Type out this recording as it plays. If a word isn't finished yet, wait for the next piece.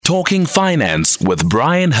Talking Finance with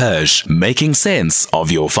Bryan Hirsch, making sense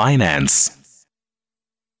of your finance.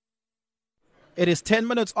 It is 10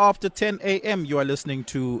 minutes after 10 a.m. You are listening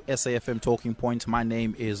to SAFM Talking Point. My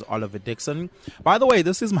name is Oliver Dixon. By the way,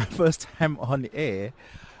 this is my first time on air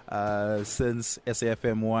since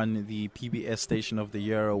SAFM won the PBS Station of the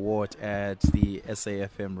Year award at the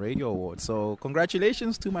SAFM Radio Award. So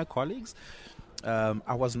congratulations to my colleagues.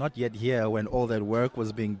 I was not yet here when all that work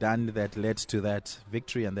was being done that led to that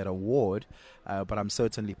victory and that award, but I'm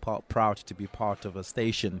certainly proud to be part of a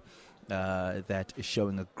station that is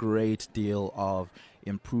showing a great deal of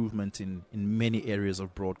improvement in many areas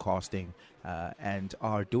of broadcasting and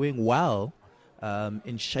are doing well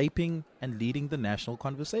in shaping and leading the national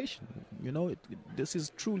conversation. You know, this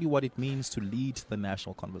is truly what it means to lead the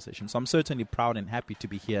national conversation. So I'm certainly proud and happy to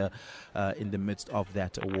be here in the midst of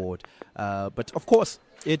that award. But of course,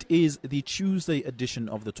 it is the Tuesday edition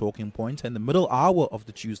of the Talking Point, and the middle hour of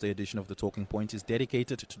the Tuesday edition of the Talking Point is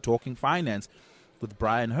dedicated to talking finance with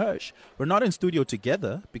Bryan Hirsch. We're not in studio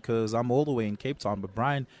together because I'm all the way in Cape Town, but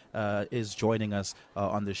Bryan is joining us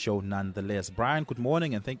on the show nonetheless. Bryan, good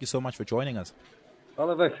morning, and thank you so much for joining us.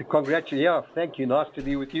 Oliver, congratulations. Yeah, thank you. Nice to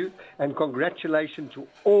be with you. And congratulations to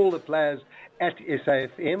all the players at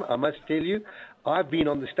SAFM. I must tell you, I've been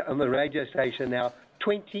on the radio station now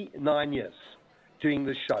 29 years doing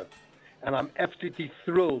this show. And I'm absolutely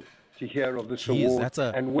thrilled to hear of this award.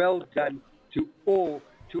 And well done to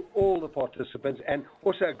all the participants, and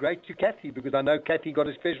also great to Kathy, because I know Kathy got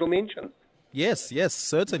a special mention. Yes,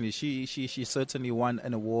 certainly. She certainly won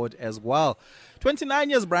an award as well. 29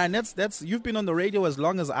 years, Bryan. That's you've been on the radio as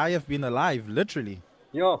long as I have been alive, literally.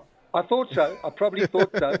 Yeah, I thought so. I probably thought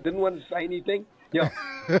so. Didn't want to say anything. Yeah,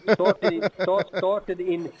 started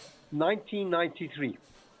in 1993.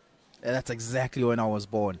 That's exactly when I was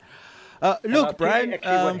born. Look, Bryan.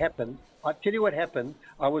 I'll tell you what happened.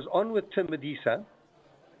 I was on with Tim Medisa,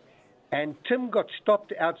 and Tim got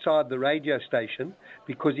stopped outside the radio station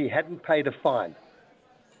because he hadn't paid a fine.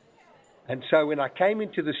 And so when I came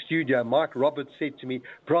into the studio, Mike Roberts said to me,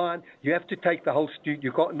 Bryan, you have to take the whole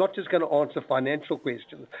studio. You're not just going to answer financial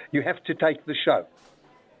questions. You have to take the show.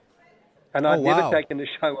 And I'd never taken the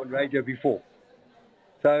show on radio before.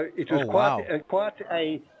 So it was quite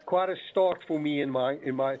a start for me in my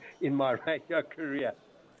radio career.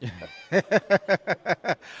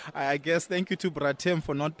 I guess thank you to Bratim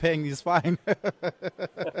for not paying his fine.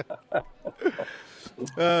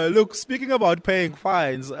 Look, speaking about paying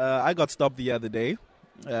fines, I got stopped the other day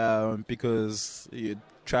because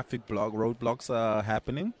roadblocks are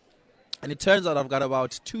happening. And it turns out I've got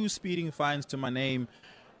about 2 speeding fines to my name,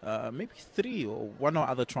 maybe 3 or one or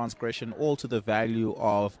other transgression, all to the value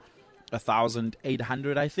of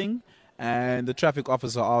 1,800, I think. And the traffic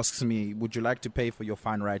officer asks me, would you like to pay for your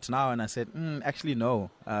fine right now? And I said, actually,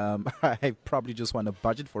 no. I probably just want to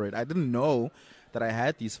budget for it. I didn't know that I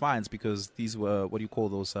had these fines because these were, what do you call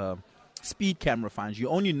those, speed camera fines. You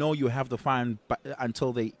only know you have the fine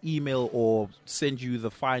until they email or send you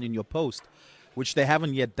the fine in your post, which they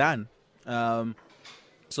haven't yet done.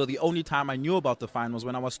 So the only time I knew about the fine was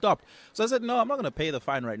when I was stopped. So I said, no, I'm not going to pay the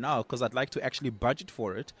fine right now because I'd like to actually budget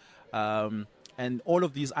for it. And all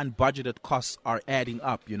of these unbudgeted costs are adding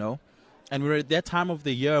up, you know. And we're at that time of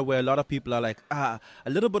the year where a lot of people are like, a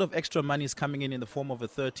little bit of extra money is coming in the form of a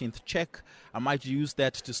 13th check. I might use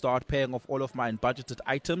that to start paying off all of my unbudgeted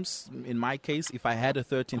items. In my case, if I had a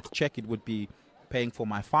 13th check, it would be paying for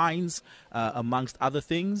my fines, amongst other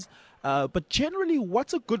things. But generally,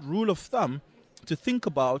 what's a good rule of thumb to think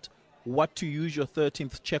about what to use your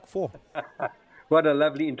 13th check for? What a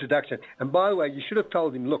lovely introduction. And by the way, you should have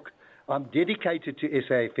told him, look, I'm dedicated to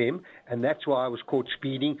SAFM, and that's why I was caught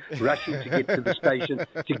speeding, rushing to get to the station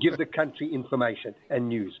to give the country information and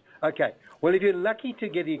news. Okay, well, if you're lucky to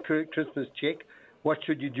get a Christmas check, what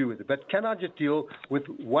should you do with it? But can I just deal with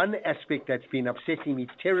one aspect that's been upsetting me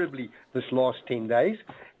terribly this last 10 days,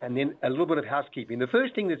 and then a little bit of housekeeping. The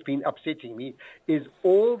first thing that's been upsetting me is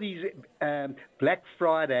all these Black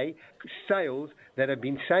Friday sales that have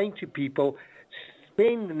been saying to people,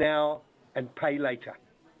 spend now and pay later.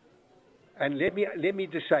 And let me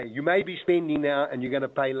just say, you may be spending now and you're going to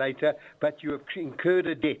pay later, but you have incurred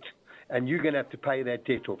a debt, and you're going to have to pay that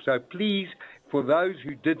debt off. So please, for those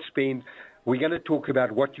who did spend, we're going to talk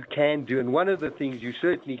about what you can do. And one of the things you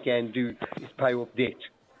certainly can do is pay off debt.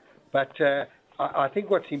 But I think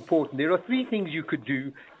what's important, there are 3 things you could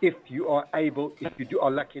do if you are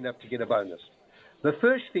lucky enough to get a bonus. The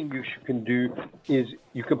first thing you can do is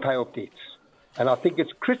you can pay off debts. And I think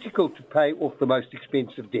it's critical to pay off the most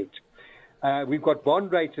expensive debt. We've got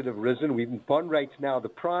bond rates that have risen. Bond rates now, the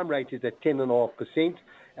prime rate is at 10.5%,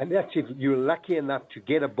 And that's if you're lucky enough to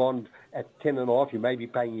get a bond at 10.5, you may be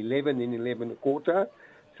paying 11, then 11.25.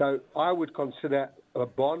 So I would consider a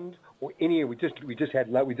bond or any. We just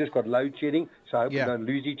got load shedding, so I hope we don't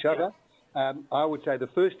lose each other. I would say the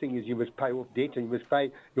first thing is you must pay off debt, and you must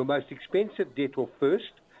pay your most expensive debt off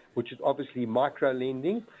first, which is obviously micro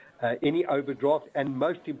lending, any overdraft, and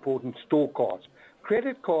most important, store cards.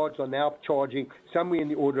 Credit cards are now charging somewhere in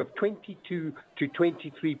the order of 22 to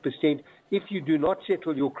 23% if you do not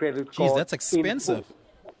settle your credit card. Jeez, that's expensive.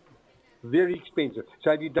 Very expensive.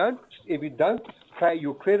 So if you don't pay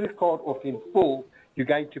your credit card off in full, you're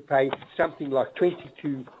going to pay something like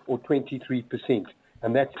 22 or 23%,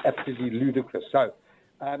 and that's absolutely ludicrous. So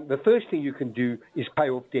the first thing you can do is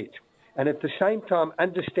pay off debt, and at the same time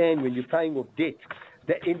understand when you're paying off debt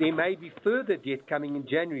that there may be further debt coming in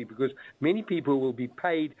January, because many people will be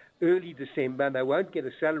paid early December and they won't get a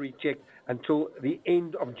salary check until the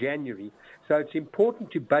end of January. So it's important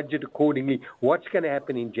to budget accordingly what's going to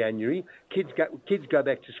happen in January. Kids go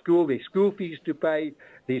back to school, there's school fees to pay,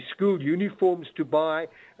 there's school uniforms to buy,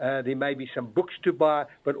 there may be some books to buy,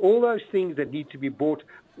 but all those things that need to be bought,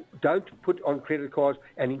 don't put on credit cards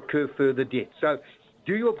and incur further debt. So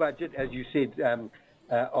do your budget, as you said,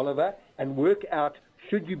 Oliver, and work out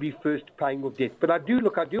should you be first paying off debt. But I do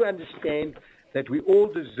understand that we all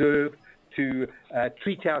deserve to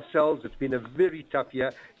treat ourselves. It's been a very tough year.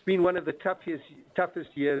 It's been one of the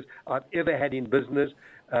toughest years I've ever had in business.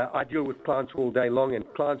 I deal with clients all day long, and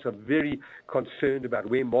clients are very concerned about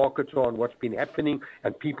where markets are and what's been happening,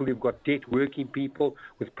 and people who've got debt, working people,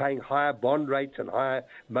 with paying higher bond rates and higher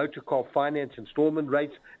motor car finance installment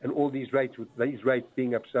rates, and all these rates, with these rates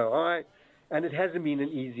being up so high. And it hasn't been an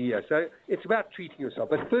easy year. So it's about treating yourself.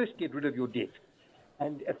 But first, get rid of your debt.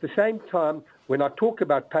 And at the same time, when I talk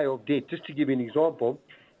about pay off debt, just to give you an example,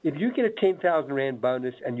 if you get a 10,000 Rand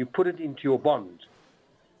bonus and you put it into your bonds,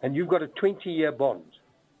 and you've got a 20-year bond,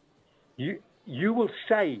 you will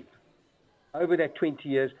save, over that 20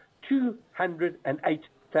 years,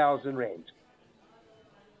 208,000 Rand.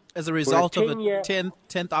 As a result of a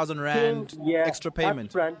 10,000 Rand extra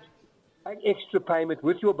payment. Upfront, extra payment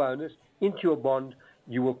with your bonus into your bond,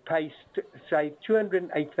 you will save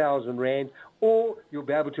 208,000 Rand, or you'll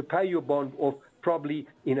be able to pay your bond off probably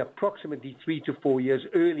in approximately 3 to 4 years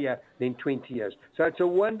earlier than 20 years. So it's a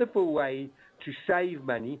wonderful way to save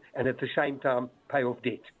money and at the same time pay off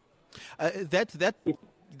debt.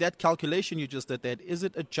 That calculation you just did, is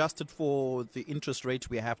it adjusted for the interest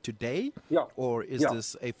rate we have today? Yeah. Or is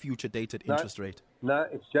this a future dated interest rate? No,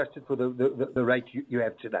 it's adjusted for the rate you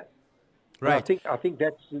have today. Right. I think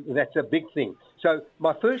that's a big thing. So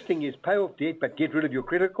my first thing is pay off debt, but get rid of your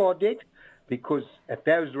credit card debt, because at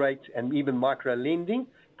those rates, and even micro lending,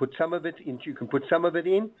 put some of it into. You can put some of it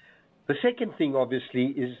in. The second thing, obviously,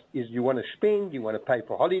 is you want to spend. You want to pay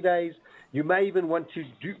for holidays. You may even want to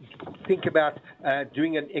think about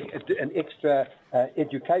doing an extra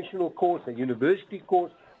educational course, a university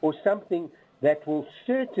course, or something that will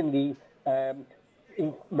certainly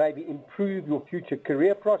maybe improve your future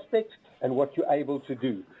career prospects and what you're able to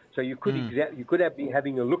do. So you could be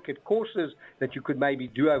having a look at courses that you could maybe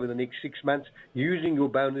do over the next 6 months, using your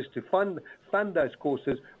bonus to fund those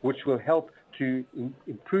courses, which will help to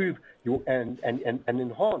improve your and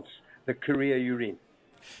enhance the career you're in.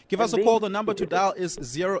 Give us a call. The number to dial is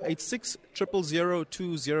 086 000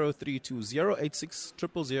 2032. 086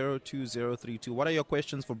 000 2032. What are your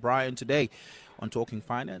questions for Brian today on Talking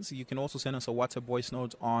Finance? You can also send us a WhatsApp voice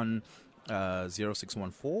note on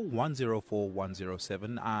 0614 104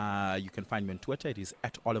 107. You can find me on Twitter. It is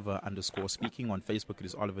at Oliver_speaking. On Facebook, it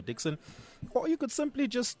is Oliver Dixon. Or you could simply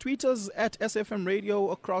just tweet us at SFM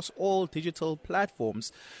Radio across all digital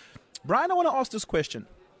platforms. Brian, I want to ask this question.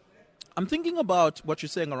 I'm thinking about what you're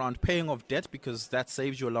saying around paying off debt, because that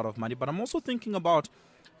saves you a lot of money. But I'm also thinking about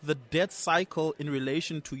the debt cycle in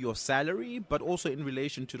relation to your salary, but also in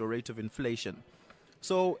relation to the rate of inflation.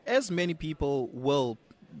 So as many people will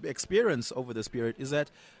experience over this period, is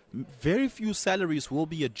that very few salaries will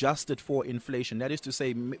be adjusted for inflation. That is to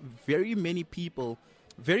say, very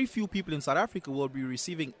few people in South Africa will be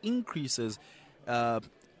receiving increases,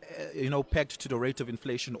 pegged to the rate of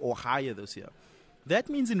inflation or higher this year. That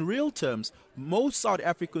means in real terms, most South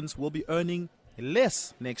Africans will be earning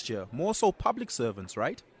less next year, more so public servants,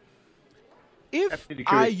 right? If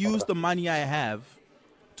I use the money I have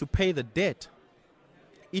to pay the debt,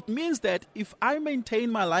 it means that if I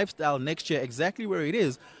maintain my lifestyle next year exactly where it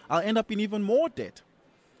is, I'll end up in even more debt.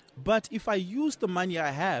 But if I use the money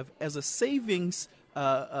I have as a savings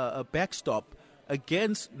a backstop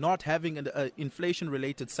against not having an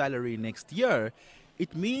inflation-related salary next year,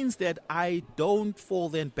 it means that I don't fall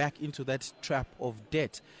then back into that trap of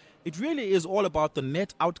debt. It really is all about the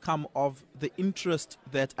net outcome of the interest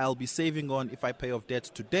that I'll be saving on if I pay off debt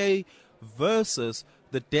today versus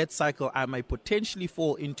the debt cycle I might potentially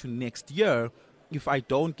fall into next year if I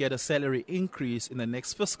don't get a salary increase in the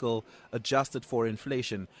next fiscal adjusted for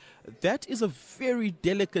inflation. That is a very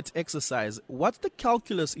delicate exercise. What's the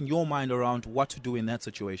calculus in your mind around what to do in that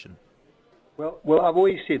situation? Well, I've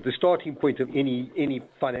always said the starting point of any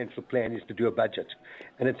financial plan is to do a budget,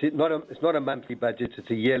 and it's not a monthly budget;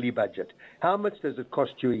 it's a yearly budget. How much does it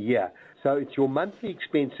cost you a year? So it's your monthly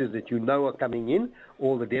expenses that you know are coming in,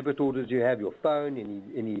 all the debit orders you have, your phone,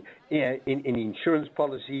 any insurance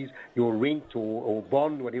policies, your rent or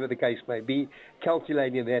bond, whatever the case may be,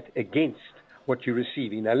 calculating that against what you're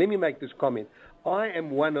receiving. Now, let me make this comment. I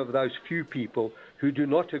am one of those few people who do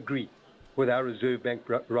not agree with our Reserve Bank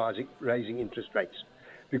raising interest rates,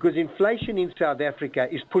 because inflation in South Africa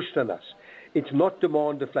is pushed on us. It's not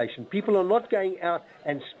demand deflation. People are not going out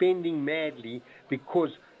and spending madly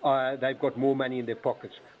because they've got more money in their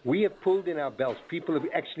pockets. We have pulled in our belts. People have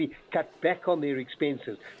actually cut back on their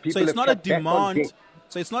expenses. So it's not a demand.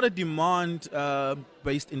 So it's not a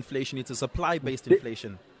demand-based inflation. It's a supply-based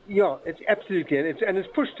inflation. Yeah, it's absolutely, and it's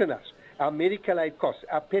pushed on us. Our medical aid costs,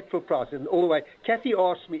 our petrol prices, and all the way. Kathy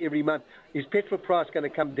asks me every month, is petrol price going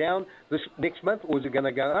to come down this next month, or is it going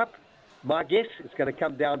to go up? My guess, it's going to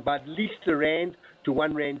come down by at least R1 to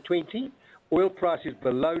R1.20. Oil price is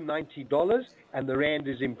below $90, and the rand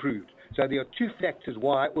is improved. So there are two factors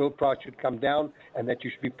why oil price should come down, and that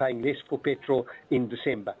you should be paying less for petrol in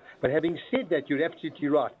December. But having said that, you're absolutely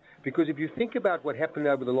right. Because if you think about what happened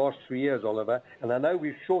over the last 3 years, Oliver, and I know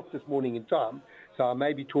we're short this morning in time, so I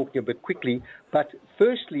may be talking a bit quickly, but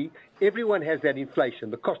firstly, everyone has that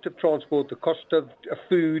inflation, the cost of transport, the cost of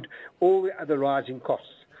food, all the other rising costs.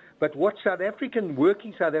 But what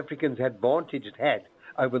working South Africans had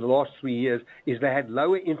over the last 3 years is they had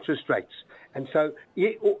lower interest rates. And so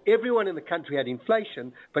everyone in the country had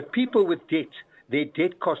inflation, but people with debt, their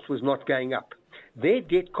debt cost was not going up. Their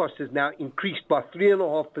debt cost has now increased by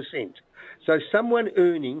 3.5%. So someone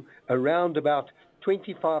earning around about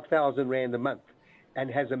 25,000 Rand a month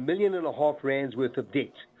and has R1.5 million worth of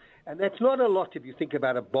debt. And that's not a lot if you think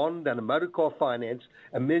about a bond and a motor car finance,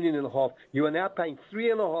 R1.5 million. You are now paying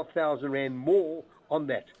 3,500 Rand more on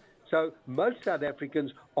that. So most South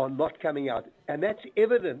Africans are not coming out. And that's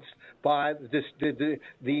evidenced by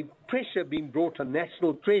the pressure being brought on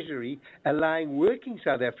National Treasury, allowing working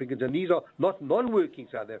South Africans, and these are not non-working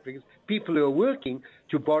South Africans, people who are working,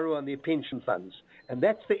 to borrow on their pension funds. And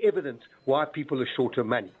that's the evidence why people are short of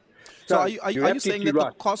money. So are you saying that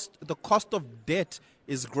the cost of debt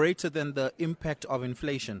is greater than the impact of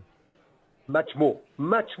inflation? Much more.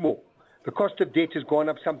 The cost of debt has gone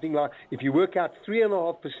up something like, if you work out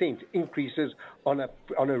 3.5% increases on a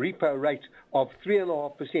repo rate of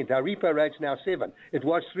 3.5%. Our repo rate's now 7. It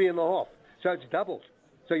was 3.5. So it's doubled.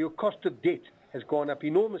 So your cost of debt has gone up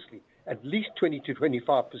enormously, at least 20 to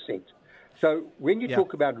 25%. So when you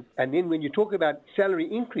talk about, and then when you talk about salary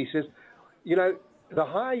increases, you know, the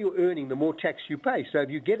higher you're earning, the more tax you pay. So if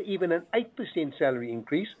you get even an 8% salary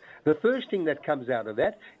increase, the first thing that comes out of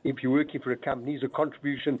that, if you're working for a company, is a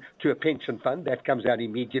contribution to a pension fund. That comes out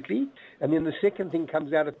immediately. And then the second thing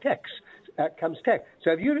comes out of tax. Comes tax.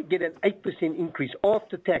 So if you get an 8% increase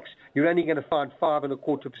after tax, you're only going to find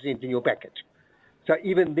 5.25% in your package. So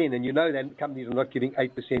even then, and you know that companies are not giving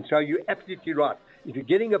 8%. So you're absolutely right. If you're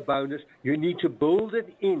getting a bonus, you need to build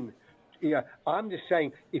it in. Yeah, I'm just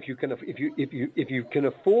saying, if you can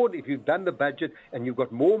afford, if you've done the budget and you've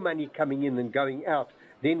got more money coming in than going out,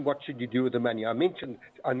 then what should you do with the money? I mentioned,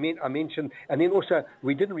 and then also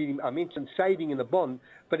I mentioned saving in a bond.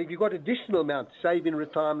 But if you've got additional amounts, save in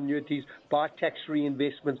retirement annuities, buy tax-free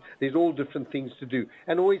investments. There's all different things to do,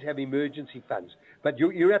 and always have emergency funds. But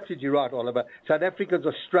you're absolutely right, Oliver. South Africans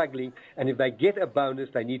are struggling, and if they get a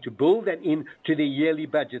bonus, they need to build that in to their yearly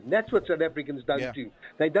budget. And that's what South Africans don't do.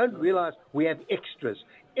 They don't realize we have extras.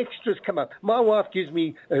 Extras come up. My wife gives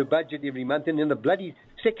me her budget every month, and in the bloody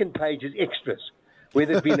second page is extras.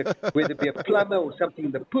 Whether it be a plumber or something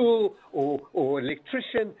in the pool or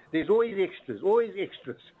electrician, there's always extras.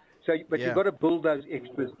 So, but you've got to build those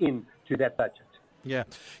extras into that budget. Yeah.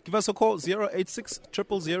 Give us a call, 086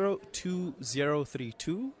 000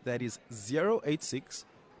 2032. That is 086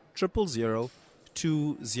 000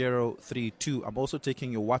 2032. I'm also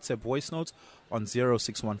taking your WhatsApp voice notes on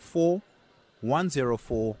 0614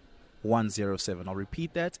 104 107. I'll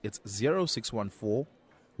repeat that. It's 0614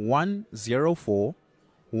 104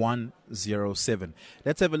 107.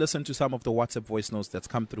 Let's have a listen to some of the WhatsApp voice notes that's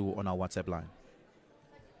come through on our WhatsApp line.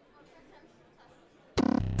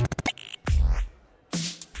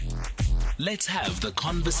 Let's have the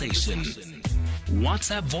conversation.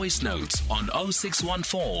 WhatsApp voice notes on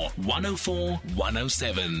 0614 104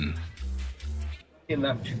 107.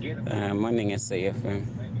 Morning, SAFM.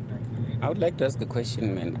 I would like to ask a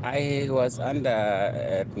question, man. I was under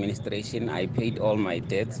administration. I paid all my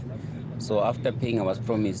debts. So after paying, I was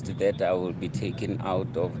promised that I will be taken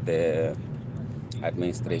out of the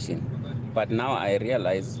administration. But now I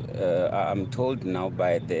realize, I'm told now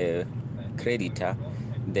by the creditor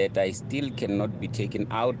that I still cannot be taken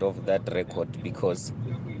out of that record because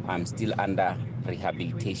I'm still under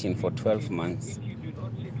rehabilitation for 12 months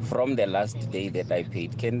from the last day that I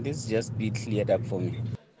paid. Can this just be cleared up for me?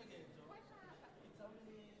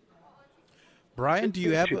 Brian, do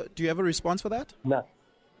you have a response for that?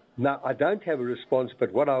 No, I don't have a response,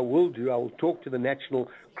 but what I will do, I will talk to the National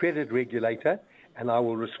Credit Regulator and I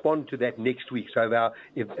will respond to that next week. So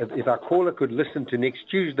if our caller could listen to next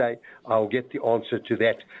Tuesday, I'll get the answer to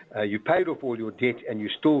that. You paid off all your debt and you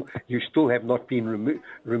still have not been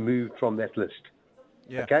removed from that list.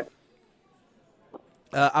 Yeah. Okay?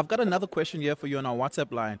 I've got another question here for you on our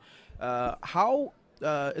WhatsApp line.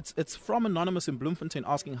 It's from Anonymous in Bloemfontein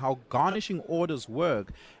asking how garnishing orders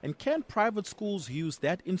work, and can private schools use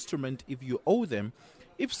that instrument if you owe them?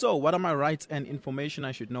 If so, what are my rights and information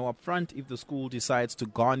I should know up front if the school decides to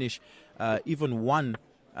garnish even one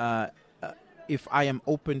if I am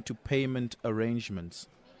open to payment arrangements?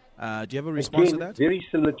 Do you have a response to that? Very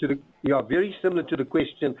similar to the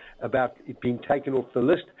question about it being taken off the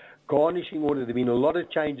list. Garnishing orders, there have been a lot of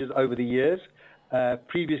changes over the years.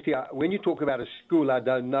 Previously, when you talk about a school, I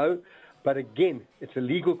don't know. But again, it's a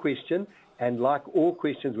legal question. And like all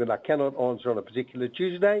questions, when I cannot answer on a particular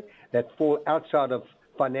Tuesday, that fall outside of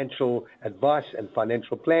financial advice and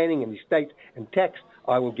financial planning and estate and tax,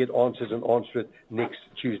 I will get answers and answer it next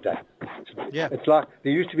Tuesday. Yeah. It's like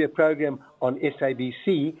there used to be a program on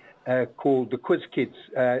SABC called the Quiz Kids,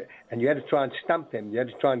 and you had to try and stump them. You had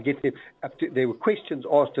to try and get them up to. There were questions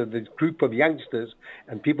asked of this group of youngsters,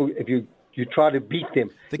 and people, if you try to beat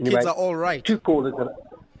them. The kids are all right. Two callers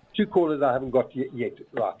I haven't got yet.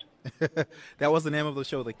 Right. That was the name of the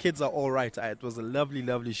show. The kids are all right. It was a lovely,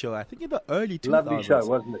 lovely show. I think in the early 2000s. Lovely show,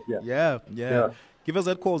 wasn't it? Yeah. Give us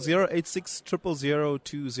that call, 086 000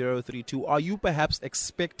 2032. Are you perhaps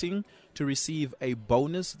expecting to receive a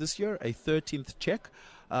bonus this year, a 13th check?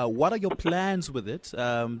 What are your plans with it?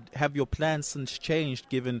 Have your plans since changed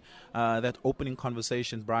given that opening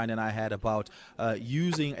conversation Brian and I had about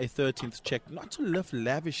using a 13th check not to live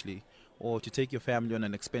lavishly or to take your family on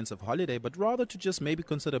an expensive holiday, but rather to just maybe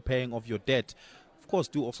consider paying off your debt? Of course,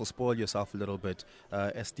 do also spoil yourself a little bit,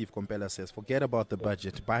 as Steve Kompela says. Forget about the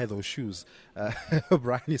budget. Buy those shoes.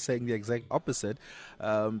 Brian is saying the exact opposite.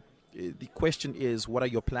 The question is, what are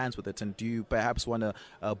your plans with it? And do you perhaps want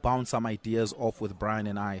to bounce some ideas off with Brian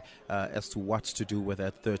and I as to what to do with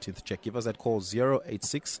that 13th check? Give us that call,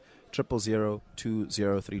 086 000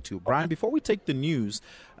 2032. Brian, before we take the news,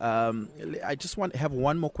 I just want to have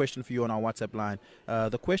one more question for you on our WhatsApp line.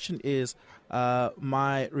 The question is,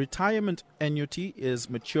 my retirement annuity is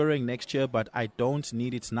maturing next year, but I don't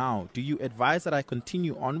need it now. Do you advise that I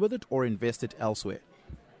continue on with it or invest it elsewhere?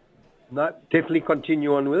 No, definitely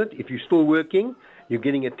continue on with it. If you're still working, you're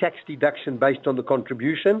getting a tax deduction based on the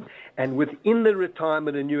contribution. And within the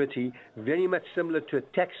retirement annuity, very much similar to a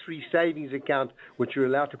tax-free savings account, which you're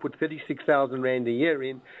allowed to put 36,000 Rand a year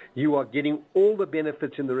in, you are getting all the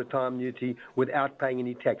benefits in the retirement annuity without paying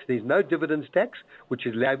any tax. There's no dividends tax, which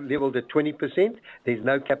is leveled at 20%. There's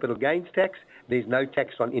no capital gains tax. There's no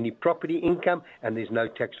tax on any property income, and there's no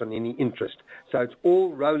tax on any interest. So it's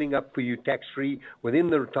all rolling up for you tax-free within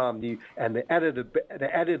the retirement. And the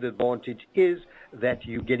added advantage is that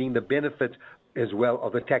you're getting the benefit as well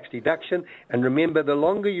of a tax deduction. And remember, the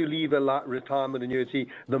longer you leave a retirement annuity,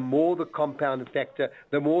 the more the compound factor,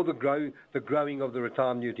 the more the growing of the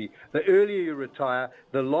retirement annuity. The earlier you retire,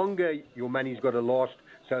 the longer your money's got to last.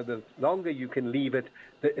 So the longer you can leave it,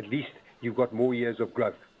 at least you've got more years of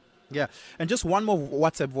growth. Yeah. And just one more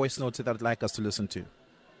WhatsApp voice note that I'd like us to listen to.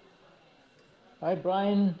 Hi,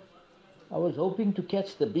 Brian. I was hoping to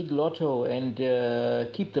catch the big lotto and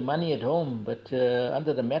keep the money at home, but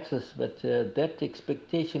under the mattress. But that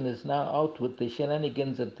expectation is now out with the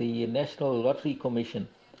shenanigans at the National Lottery Commission.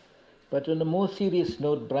 But on a more serious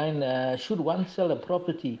note, Brian, should one sell a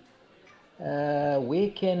property,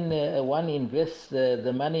 where can one invest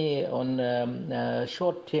the money on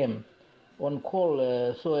short term, on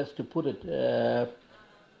call, so as to put it,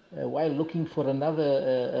 while looking for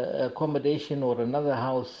another accommodation or another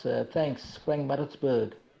house? Thanks, Frank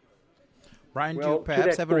Maritzburg. Brian, do you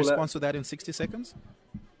perhaps have a response to that in 60 seconds?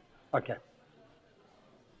 Okay.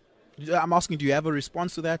 I'm asking, do you have a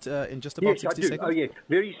response to that in just about 60 seconds? Oh, yes,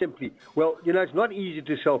 very simply. Well, it's not easy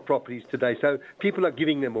to sell properties today, so people are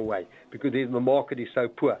giving them away because the market is so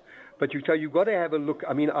poor. But you've got to have a look.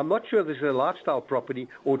 I mean, I'm not sure if this is a lifestyle property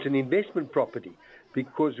or it's an investment property,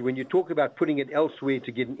 because when you talk about putting it elsewhere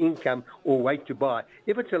to get an income or wait to buy,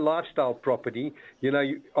 if it's a lifestyle property,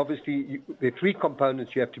 obviously there are three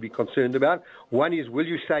components you have to be concerned about. One is, will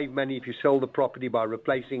you save money if you sell the property by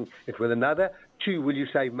replacing it with another? Two, will you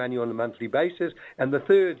save money on a monthly basis? And the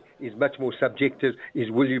third is much more subjective, is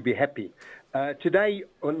will you be happy? Today,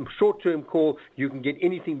 on short-term call, you can get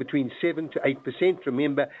anything between 7 to 8%.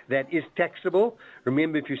 Remember, that is taxable.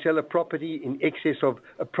 Remember, if you sell a property in excess of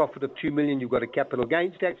a profit of $2 million, you've got a capital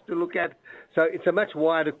gains tax to look at. So it's a much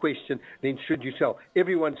wider question than should you sell.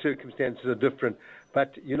 Everyone's circumstances are different.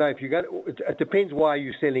 But, if you go, it depends why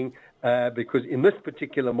you're selling, because in this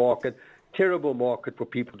particular market, terrible market for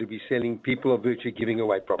people to be selling, people are virtually giving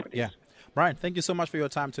away properties. Yeah. Brian, thank you so much for your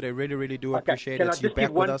time today. Really, really do appreciate it. Can I just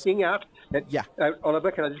give one thing out? Oliver,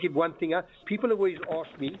 can I just give one thing out? People have always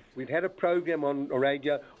asked me, we've had a program on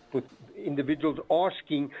radio with individuals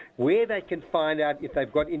asking where they can find out if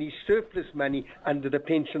they've got any surplus money under the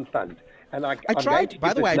pension fund. And I tried,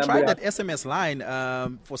 by the way, I tried that SMS line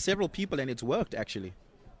for several people, and it's worked, actually.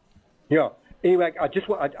 Yeah. Anyway, I just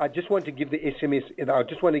want to give the SMS, I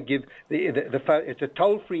just want to give the phone, it's a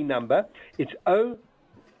toll-free number. It's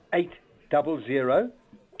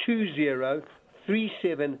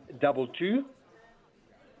 0800-20-3722.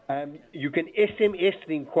 You can SMS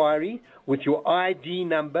the inquiry with your ID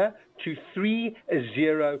number to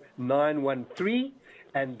 30913,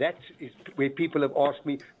 and that is where people have asked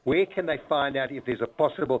me, where can they find out if there's a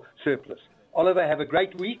possible surplus? Oliver, have a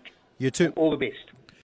great week. You too. All the best.